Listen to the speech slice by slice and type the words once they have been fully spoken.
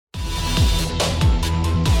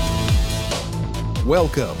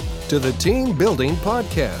Welcome to the Team Building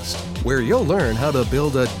Podcast, where you'll learn how to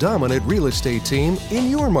build a dominant real estate team in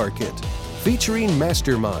your market, featuring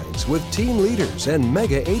masterminds with team leaders and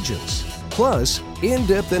mega agents, plus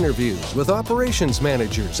in-depth interviews with operations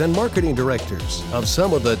managers and marketing directors of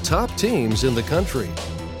some of the top teams in the country.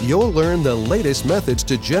 You'll learn the latest methods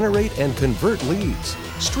to generate and convert leads,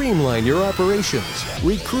 streamline your operations,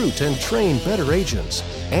 recruit and train better agents,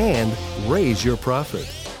 and raise your profit.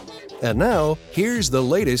 And now, here's the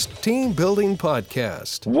latest Team Building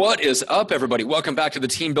Podcast. What is up, everybody? Welcome back to the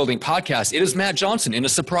Team Building Podcast. It is Matt Johnson in a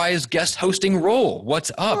surprise guest hosting role. What's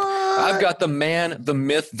up? I've got the man, the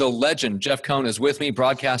myth, the legend. Jeff Cohn is with me,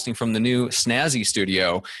 broadcasting from the new Snazzy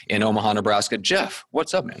studio in Omaha, Nebraska. Jeff,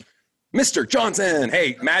 what's up, man? Mr. Johnson.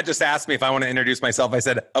 Hey, Matt just asked me if I want to introduce myself. I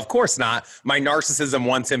said, of course not. My narcissism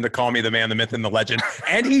wants him to call me the man, the myth, and the legend.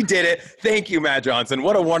 And he did it. Thank you, Matt Johnson.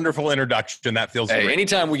 What a wonderful introduction. That feels great.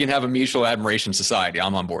 Anytime we can have a mutual admiration society,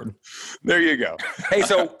 I'm on board. There you go. Hey,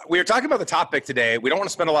 so we were talking about the topic today. We don't want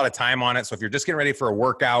to spend a lot of time on it. So if you're just getting ready for a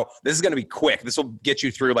workout, this is going to be quick. This will get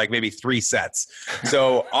you through like maybe 3 sets.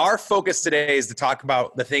 So our focus today is to talk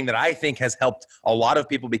about the thing that I think has helped a lot of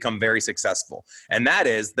people become very successful. And that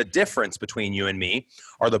is the difference between you and me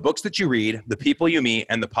are the books that you read, the people you meet,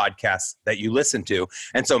 and the podcasts that you listen to.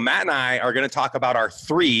 And so Matt and I are going to talk about our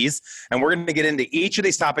threes, and we're going to get into each of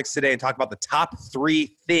these topics today and talk about the top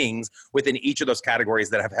 3 things within each of those categories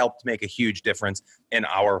that have helped make a huge difference in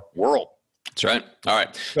our world. That's right. All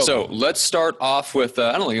right. So let's start off with, you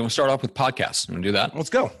want to start off with podcasts? You want to do that? Let's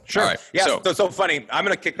go. Sure. All right. Yeah. So funny. I'm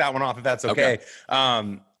going to kick that one off if that's okay.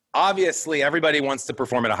 Obviously, everybody wants to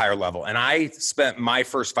perform at a higher level. And I spent my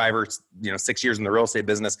first 5 or 6 years in the real estate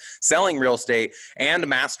business selling real estate and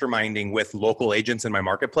masterminding with local agents in my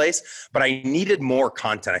marketplace. But I needed more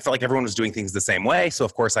content. I felt like everyone was doing things the same way. So,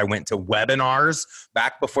 of course, I went to webinars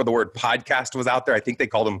back before the word podcast was out there. I think they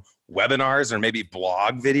called them webinars or maybe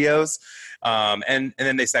blog videos. And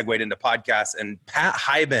then they segued into podcasts. And Pat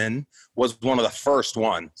Hiban was one of the first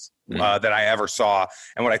ones that I ever saw.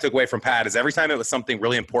 And what I took away from Pat is every time it was something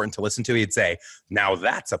really important to listen to, he'd say, now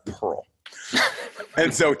that's a pearl.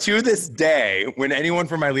 And so to this day, when anyone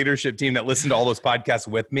from my leadership team that listened to all those podcasts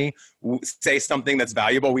with me say something that's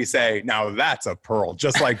valuable, we say, now that's a pearl,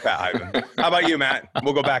 just like Pat Hiban. How about you, Matt?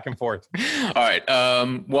 We'll go back and forth. All right.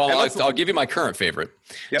 I'll give you my current favorite.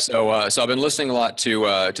 Yep. So I've been listening a lot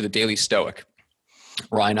to the Daily Stoic,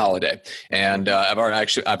 Ryan Holiday. And I've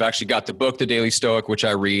actually got the book, The Daily Stoic, which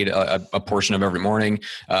I read a portion of every morning.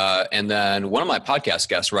 And then one of my podcast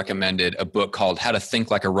guests recommended a book called How to Think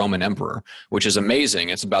Like a Roman Emperor, which is amazing.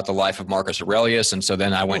 It's about the life of Marcus Aurelius. And so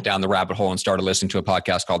then I went down the rabbit hole and started listening to a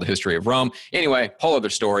podcast called The History of Rome. Anyway, whole other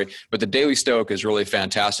story. But The Daily Stoic is really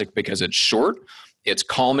fantastic because it's short, it's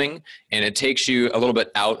calming, and it takes you a little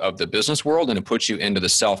bit out of the business world and it puts you into the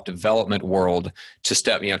self-development world to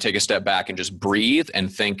take a step back and just breathe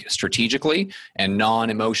and think strategically and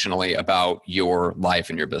non-emotionally about your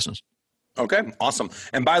life and your business. Okay, awesome.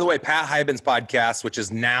 And by the way, Pat Hiban's podcast, which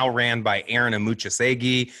is now ran by Aaron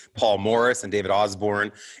Amuchasegi, Paul Morris, and David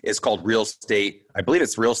Osborne, is called Real Estate. I believe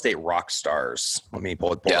it's Real Estate Rockstars. Let me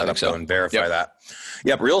pull it up and verify that.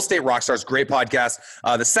 Yep, Real Estate Rockstars, great podcast.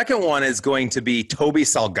 The second one is going to be Toby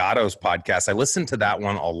Salgado's podcast. I listened to that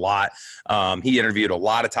one a lot. He interviewed a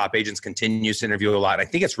lot of top agents, continues to interview a lot. I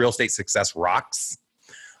think it's Real Estate Success Rocks.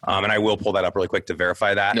 And I will pull that up really quick to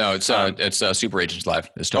verify that. No, it's Super Agents Live.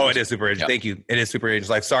 It is Super Agents. Yep. Thank you. It is Super Agents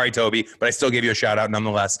Live. Sorry, Toby, but I still gave you a shout out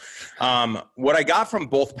nonetheless. What I got from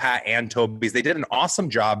both Pat and Toby is they did an awesome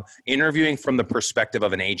job interviewing from the perspective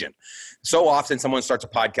of an agent. So often someone starts a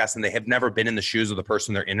podcast and they have never been in the shoes of the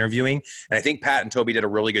person they're interviewing. And I think Pat and Toby did a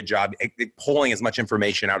really good job pulling as much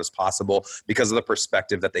information out as possible because of the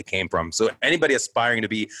perspective that they came from. So anybody aspiring to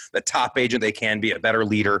be the top agent they can be, a better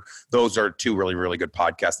leader, those are 2 really, really good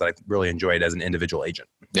podcasts that I really enjoyed as an individual agent.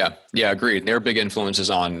 Yeah, agreed. They're big influences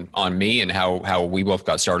on me and how we both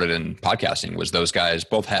got started in podcasting was those guys,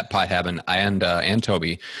 both Pat Hiban and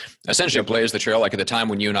Toby, essentially blazed the trail. Like at the time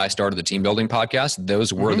when you and I started the Team Building Podcast,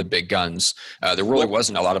 those were the big guns. There really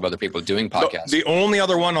wasn't a lot of other people doing podcasts. The only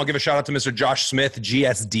other one, I'll give a shout out to Mr. Josh Smith,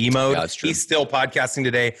 GSD Mode. Yeah, that's true. He's still podcasting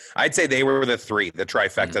today. I'd say they were the 3, the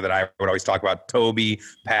trifecta that I would always talk about: Toby,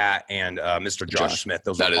 Pat, and Mr. Josh Smith.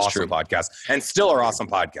 Those are awesome podcasts and still are awesome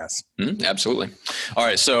podcasts. Absolutely. All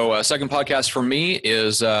right. So second podcast for me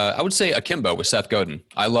is, I would say, Akimbo with Seth Godin.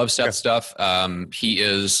 I love Seth's stuff. He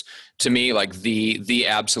is, to me, like the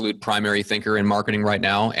absolute primary thinker in marketing right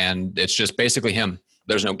now. And it's just basically him.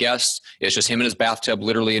 There's no guests. It's just him in his bathtub,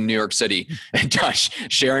 literally in New York City, and Josh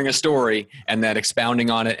sharing a story and then expounding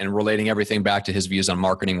on it and relating everything back to his views on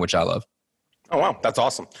marketing, which I love. Oh, wow. That's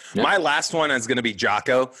awesome. Yep. My last one is going to be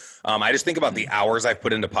Jocko. I just think about the hours I've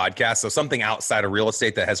put into podcasts. So something outside of real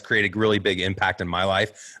estate that has created really big impact in my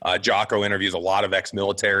life. Jocko interviews a lot of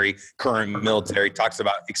ex-military, current military, talks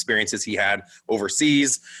about experiences he had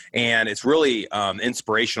overseas. And it's really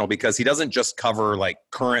inspirational because he doesn't just cover like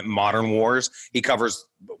current modern wars. He covers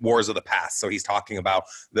wars of the past. So he's talking about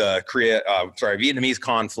the Vietnamese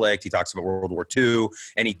conflict. He talks about World War II,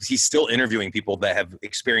 and he's still interviewing people that have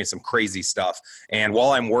experienced some crazy stuff. And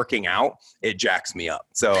while I'm working out, it jacks me up.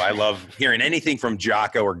 So I love hearing anything from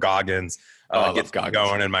Jocko or Goggins. Gets me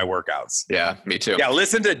going in my workouts. Yeah, me too. Yeah,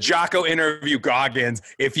 listen to Jocko interview Goggins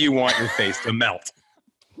if you want your face to melt.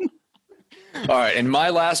 All right, and my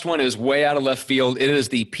last one is way out of left field. It is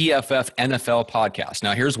the PFF NFL podcast.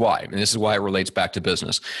 Now, here's why, and this is why it relates back to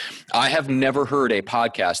business. I have never heard a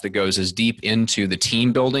podcast that goes as deep into the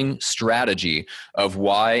team building strategy of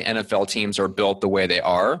why NFL teams are built the way they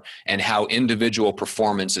are and how individual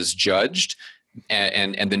performance is judged.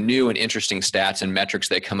 And the new and interesting stats and metrics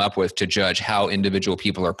they come up with to judge how individual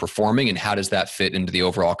people are performing and how does that fit into the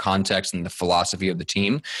overall context and the philosophy of the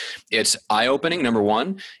team. It's eye-opening, number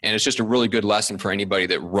one, and it's just a really good lesson for anybody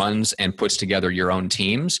that runs and puts together your own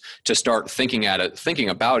teams to start thinking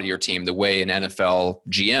about your team the way an NFL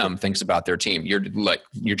GM thinks about their team.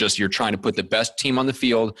 You're trying to put the best team on the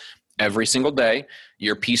field every single day.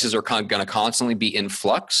 Your pieces are going to constantly be in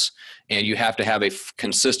flux, and you have to have a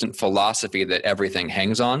consistent philosophy that everything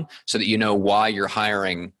hangs on so that you know why you're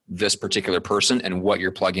hiring this particular person and what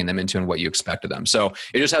you're plugging them into and what you expect of them. So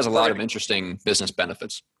it just has a lot of interesting business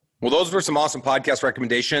benefits. Well, those were some awesome podcast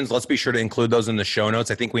recommendations. Let's be sure to include those in the show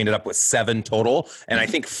notes. I think we ended up with 7 total, and I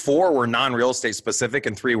think 4 were non-real estate specific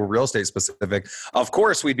and 3 were real estate specific. Of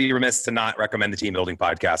course, we'd be remiss to not recommend the Team Building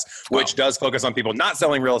Podcast, which does focus on people not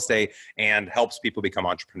selling real estate and helps people become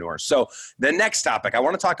entrepreneurs. So the next topic, I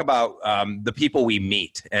want to talk about the people we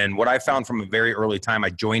meet. And what I found from a very early time,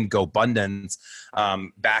 I joined GoBundance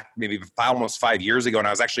back maybe almost 5 years ago, and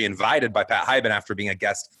I was actually invited by Pat Hyben after being a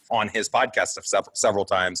guest on his podcast several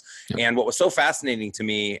times. Yeah. And what was so fascinating to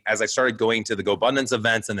me as I started going to the GoBundance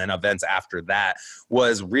events and then events after that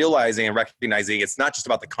was realizing and recognizing it's not just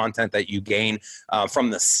about the content that you gain from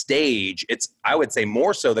the stage. It's, I would say,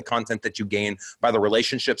 more so the content that you gain by the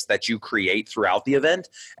relationships that you create throughout the event.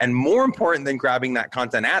 And more important than grabbing that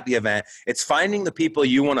content at the event, it's finding the people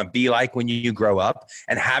you want to be like when you grow up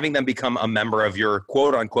and having them become a member of your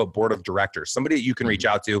quote unquote board of directors, somebody that you can reach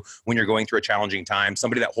out to when you're going through a challenging time,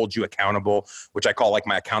 somebody that holds you accountable, which I call like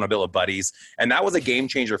my accountability buddies. And that was a game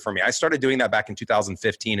changer for me. I started doing that back in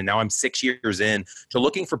 2015, and now I'm 6 years in to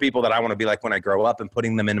looking for people that I want to be like when I grow up and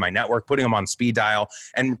putting them into my network, putting them on speed dial,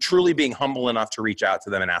 and truly being humble enough to reach out to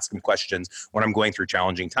them and ask them questions when I'm going through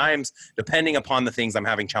challenging times, depending upon the things I'm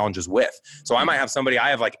having challenges with. So I might have somebody, I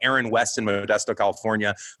have like Aaron West in Modesto,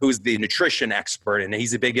 California, who's the nutrition expert, and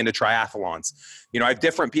he's big into triathlons. You know, I have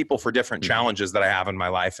different people for different challenges that I have in my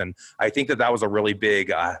life. And I think that was a really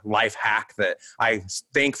big life hack that I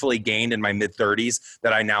thankfully gained in my mid-30s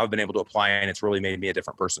that I now have been able to apply, and it's really made me a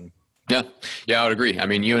different person. Yeah, I would agree. I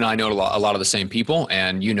mean, you and I know a lot of the same people,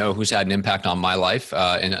 and you know who's had an impact on my life.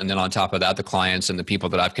 And then on top of that, the clients and the people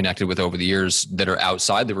that I've connected with over the years that are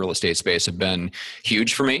outside the real estate space have been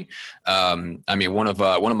huge for me. I mean, one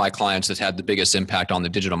of my clients that's had the biggest impact on the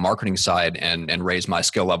digital marketing side and raised my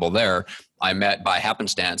skill level there, I met by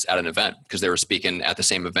happenstance at an event because they were speaking at the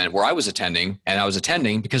same event where I was attending, and I was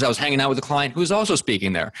attending because I was hanging out with a client who was also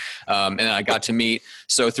speaking there. And I got to meet,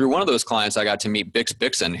 so through one of those clients, I got to meet Bix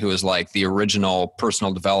Bixen, who was like the original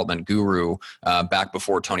personal development guru back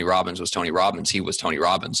before Tony Robbins was Tony Robbins. He was Tony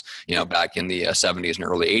Robbins, you know, back in the 70s and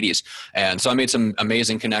early 80s. And so I made some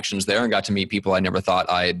amazing connections there and got to meet people I never thought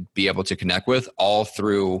I'd be able to connect with, all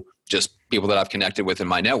through just people that I've connected with in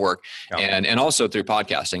my network, and also through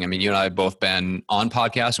podcasting. I mean, you and I have both been on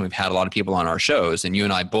podcasts, and we've had a lot of people on our shows, and you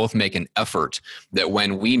and I both make an effort that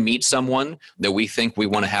when we meet someone that we think we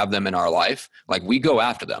want to have them in our life, like we go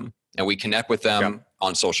after them and we connect with them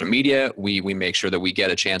on social media. We make sure that we get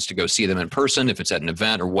a chance to go see them in person if it's at an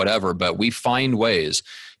event or whatever, but we find ways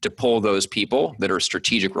to pull those people that are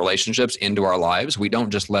strategic relationships into our lives. We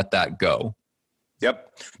don't just let that go.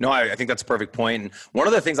 Yep. No, I think that's a perfect point. And one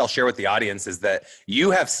of the things I'll share with the audience is that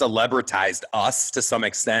you have celebritized us to some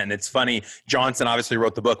extent. And it's funny, Johnson obviously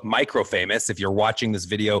wrote the book Micro Famous. If you're watching this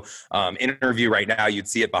video interview right now, you'd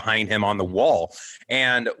see it behind him on the wall.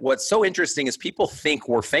 And what's so interesting is people think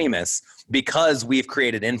we're famous because we've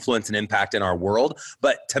created influence and impact in our world.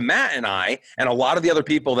 But to Matt and I, and a lot of the other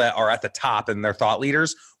people that are at the top and they're thought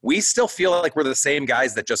leaders, we still feel like we're the same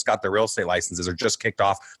guys that just got their real estate licenses or just kicked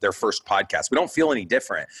off their first podcast. We don't feel any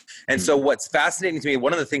different. And so what's fascinating to me,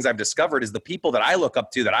 one of the things I've discovered is the people that I look up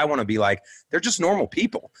to that I want to be like, they're just normal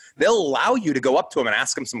people. They'll allow you to go up to them and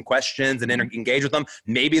ask them some questions and engage with them.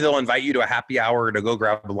 Maybe they'll invite you to a happy hour to go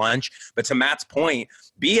grab lunch. But to Matt's point,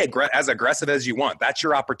 be as aggressive as you want. That's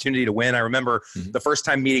your opportunity to win. I remember the first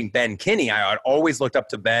time meeting Ben Kinney, I had always looked up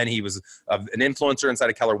to Ben. He was an influencer inside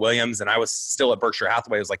of Keller Williams, and I was still at Berkshire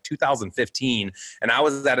Hathaway. It was like 2015, and I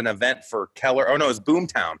was at an event for Keller. Oh no, it was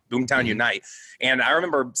Boomtown Unite. And I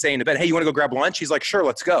remember saying to Ben, "Hey, you want to go grab lunch?" He's like, "Sure,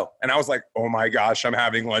 let's go." And I was like, "Oh my gosh, I'm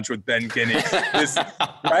having lunch with Ben Kinney."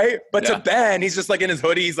 Right? But to Ben, he's just like in his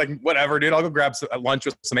hoodie. He's like, "Whatever, dude. I'll go grab lunch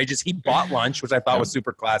with some agents." He bought lunch, which I thought was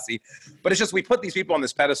super classy. But it's just we put these people on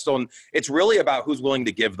this pedestal, and it's really about who's willing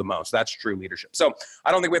to give the most. That's true leadership. So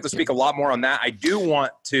I don't think we have to speak a lot more on that. I do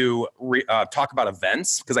want to talk about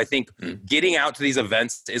events, because I think getting out to these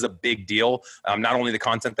events is a big deal. Not only the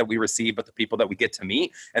content that we receive, but the people that we get to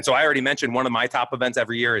meet. And so I already mentioned one of my top events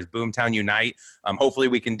every year is Boomtown Unite. Hopefully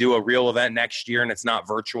we can do a real event next year and it's not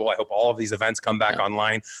virtual. I hope all of these events come back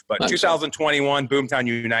online. But 2021 Boomtown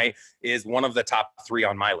Unite is one of the top 3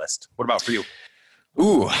 on my list. What about for you?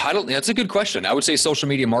 Ooh, that's a good question. I would say social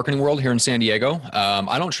media marketing world here in San Diego.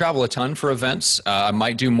 I don't travel a ton for events. I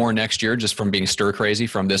might do more next year just from being stir crazy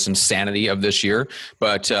from this insanity of this year.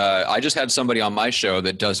 But I just had somebody on my show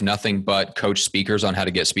that does nothing but coach speakers on how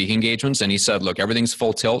to get speaking engagements. And he said, look, everything's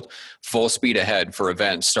full tilt, full speed ahead for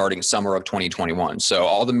events starting summer of 2021. So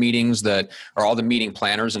all the meetings that are all the meeting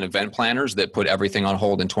planners and event planners that put everything on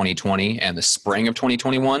hold in 2020 and the spring of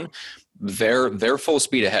 2021, they're full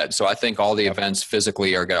speed ahead. So I think all the events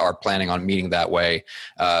physically are planning on meeting that way,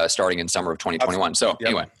 starting in summer of 2021. So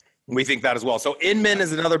anyway. We think that as well. So Inman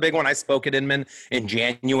is another big one. I spoke at Inman in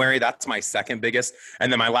January. That's my second biggest. And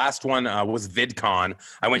then my last one was VidCon.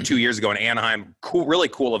 I went 2 years ago in Anaheim. Cool, really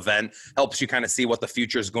cool event. Helps you kind of see what the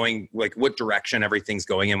future is going, like what direction everything's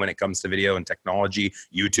going in when it comes to video and technology,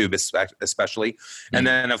 YouTube especially. And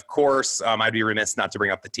then, of course, I'd be remiss not to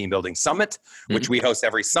bring up the Team Building Summit, which we host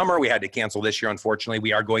every summer. We had to cancel this year, unfortunately.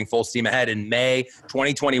 We are going full steam ahead in May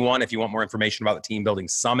 2021. If you want more information about the Team Building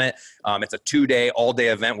Summit, it's a 2-day, all-day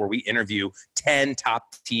event where we interview 10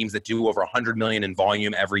 top teams that do over 100 million in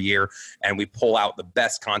volume every year. And we pull out the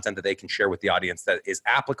best content that they can share with the audience that is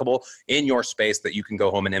applicable in your space that you can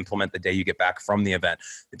go home and implement the day you get back from the event.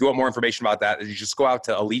 If you want more information about that, you just go out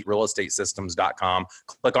to eliterealestatesystems.com,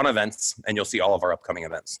 click on events, and you'll see all of our upcoming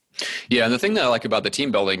events. Yeah. And the thing that I like about the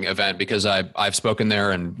team building event, because I've spoken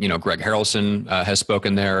there, and, Greg Harrelson has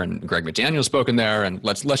spoken there, and Greg McDaniel's spoken there. And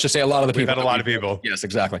let's just say a lot of the people. We've had a lot of people. Yes,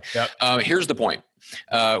 exactly. Yep. Here's the point.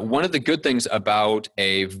 One of the good things about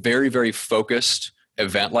a very, very focused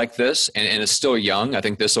event like this, and it's still young. I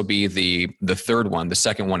think this will be the third one, the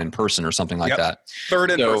second one in person or something like that.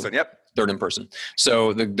 Third in person. Yep. Third in person.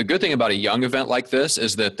 So the good thing about a young event like this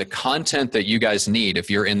is that the content that you guys need, if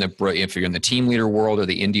you're in the team leader world or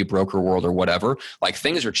the indie broker world or whatever, like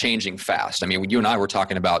things are changing fast. I mean, you and I were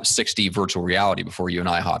talking about 6D virtual reality before you and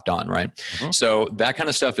I hopped on, right? So that kind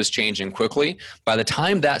of stuff is changing quickly. By the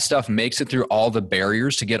time that stuff makes it through all the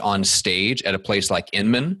barriers to get on stage at a place like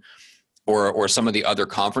Inman or some of the other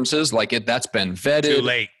conferences, that's been vetted. Too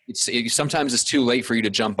late. Sometimes it's too late for you to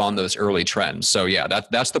jump on those early trends. So yeah,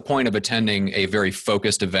 that's the point of attending a very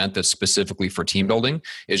focused event that's specifically for team building,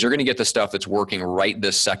 is you're going to get the stuff that's working right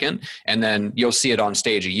this second. And then you'll see it on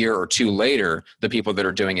stage a year or two later. The people that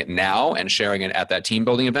are doing it now and sharing it at that team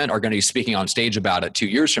building event are going to be speaking on stage about it 2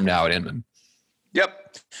 years from now at Inman. Yep.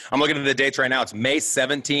 I'm looking at the dates right now. It's May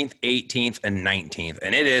 17th, 18th, and 19th,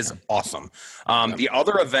 and it is awesome. The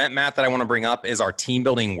other event, Matt, that I want to bring up is our team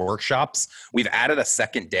building workshops. We've added a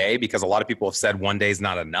second day because a lot of people have said one day is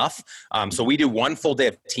not enough. So we do one full day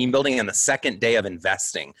of team building and the second day of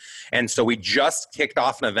investing. And so we just kicked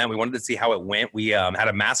off an event. We wanted to see how it went. We had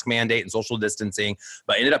a mask mandate and social distancing,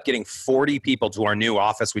 but ended up getting 40 people to our new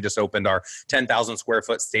office. We just opened our 10,000 square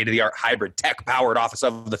foot state-of-the-art hybrid tech-powered office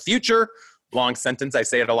of the future. Long sentence, I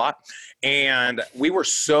say it a lot. And we were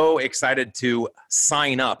so excited to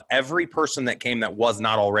sign up. Every person that came that was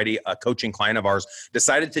not already a coaching client of ours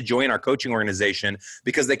decided to join our coaching organization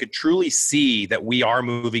because they could truly see that we are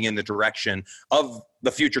moving in the direction of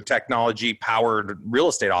the future technology powered real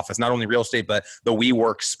estate office, not only real estate, but the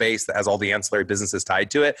WeWork space that has all the ancillary businesses tied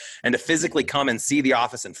to it. And to physically come and see the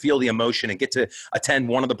office and feel the emotion and get to attend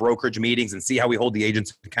one of the brokerage meetings and see how we hold the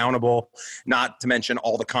agents accountable, not to mention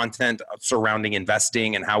all the content surrounding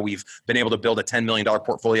investing and how we've been able to build a $10 million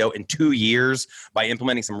portfolio in 2 years by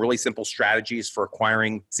implementing some really simple strategies for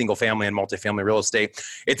acquiring single family and multifamily real estate.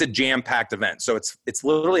 It's a jam-packed event. So it's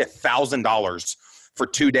literally $1,000 for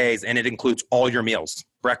 2 days, and it includes all your meals: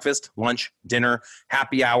 breakfast, lunch, dinner,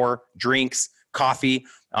 happy hour, drinks, coffee.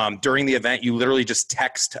 During the event, you literally just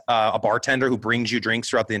text a bartender who brings you drinks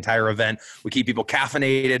throughout the entire event. We keep people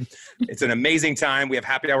caffeinated. It's an amazing time. We have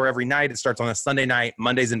happy hour every night. It starts on a Sunday night.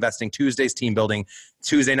 Monday's investing, Tuesday's team building.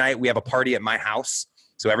 Tuesday night, we have a party at my house.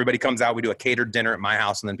 So everybody comes out, we do a catered dinner at my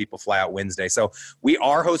house, and then people fly out Wednesday. So we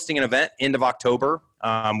are hosting an event end of October.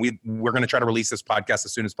 We're going to try to release this podcast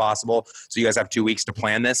as soon as possible, so you guys have 2 weeks to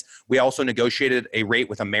plan this. We also negotiated a rate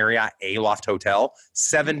with a Marriott Aloft Hotel,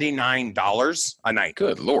 $79 a night.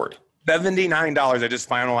 Good Lord. $79. I just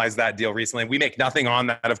finalized that deal recently. We make nothing on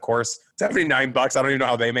that, of course. $79. I don't even know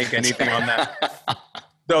how they make anything on that.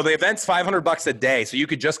 So the event's $500 a day. So you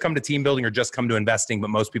could just come to team building or just come to investing, but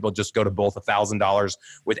most people just go to both. $1,000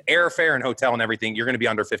 with airfare and hotel and everything. You're going to be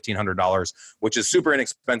under $1,500, which is super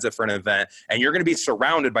inexpensive for an event. And you're going to be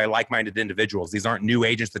surrounded by like-minded individuals. These aren't new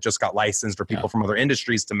agents that just got licensed or people from other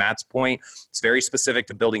industries. To Matt's point, it's very specific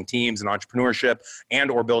to building teams and entrepreneurship and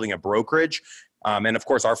or building a brokerage. And of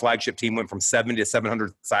course, our flagship team went from 70 to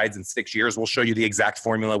 700 sides in 6 years. We'll show you the exact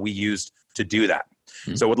formula we used to do that.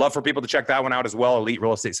 So would love for people to check that one out as well.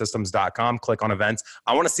 EliteRealEstateSystems.com. Click on events.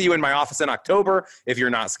 I want to see you in my office in October if you're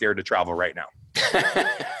not scared to travel right now.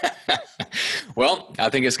 Well, I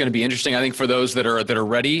think it's going to be interesting. I think for those that are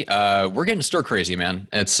ready, we're getting stir crazy, man.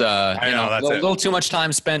 It's a little too much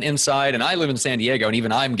time spent inside, and I live in San Diego, and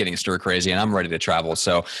even I'm getting stir crazy, and I'm ready to travel.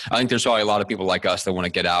 So I think there's probably a lot of people like us that want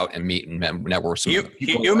to get out and meet and network.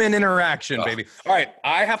 Human interaction, baby. All right,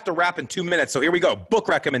 I have to wrap in 2 minutes, so here we go. Book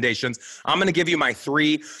recommendations. I'm going to give you my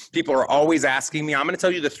 3. People are always asking me. I'm going to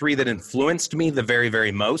tell you the 3 that influenced me the very,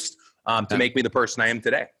 very most to make me the person I am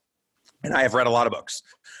today. And I have read a lot of books.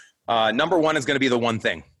 Number 1 is going to be The One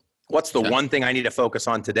Thing. What's the one thing I need to focus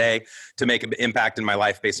on today to make an impact in my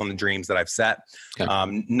life based on the dreams that I've set?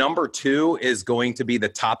 Number 2 is going to be the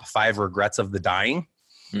top 5 regrets of the dying.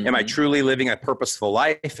 Mm-hmm. Am I truly living a purposeful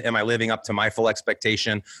life? Am I living up to my full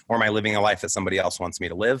expectation, or am I living a life that somebody else wants me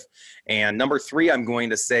to live? And number 3, I'm going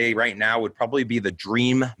to say right now would probably be the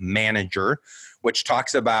Dream Manager, which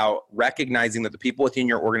talks about recognizing that the people within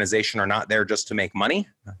your organization are not there just to make money,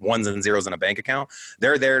 ones and zeros in a bank account.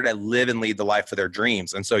 They're there to live and lead the life of their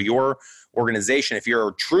dreams. And so your organization, if you're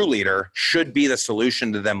a true leader, should be the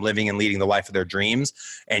solution to them living and leading the life of their dreams.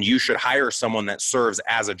 And you should hire someone that serves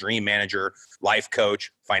as a dream manager, life coach,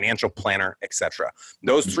 financial planner, etc.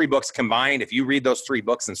 Those 3 books combined, if you read those 3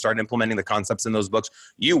 books and start implementing the concepts in those books,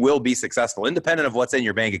 you will be successful. Independent of what's in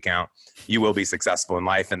your bank account, you will be successful in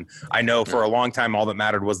life. And I know for a long time, all that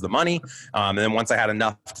mattered was the money. And then once I had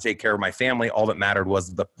enough to take care of my family, all that mattered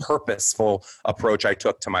was the purposeful approach I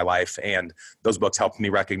took to my life. And those books helped me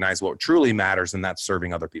recognize what truly matters, and that's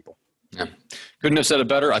serving other people. Yeah. Couldn't have said it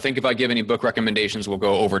better. I think if I give any book recommendations, we'll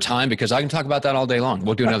go over time because I can talk about that all day long.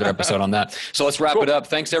 We'll do another episode on that. So let's wrap it up.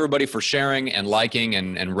 Thanks to everybody for sharing and liking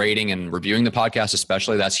and rating and reviewing the podcast,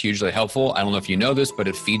 especially. That's hugely helpful. I don't know if you know this, but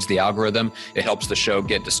it feeds the algorithm. It helps the show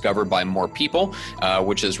get discovered by more people,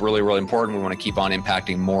 which is really, really important. We want to keep on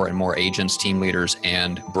impacting more and more agents, team leaders,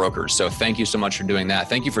 and brokers. So thank you so much for doing that.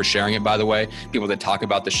 Thank you for sharing it, by the way. People that talk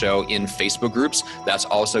about the show in Facebook groups, that's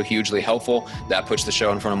also hugely helpful. That puts the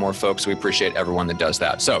show in front of more folks. We appreciate everyone that does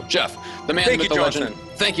that. So, Jeff, the man, the myth, the legend,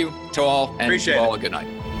 thank you to all, and appreciate all a good night.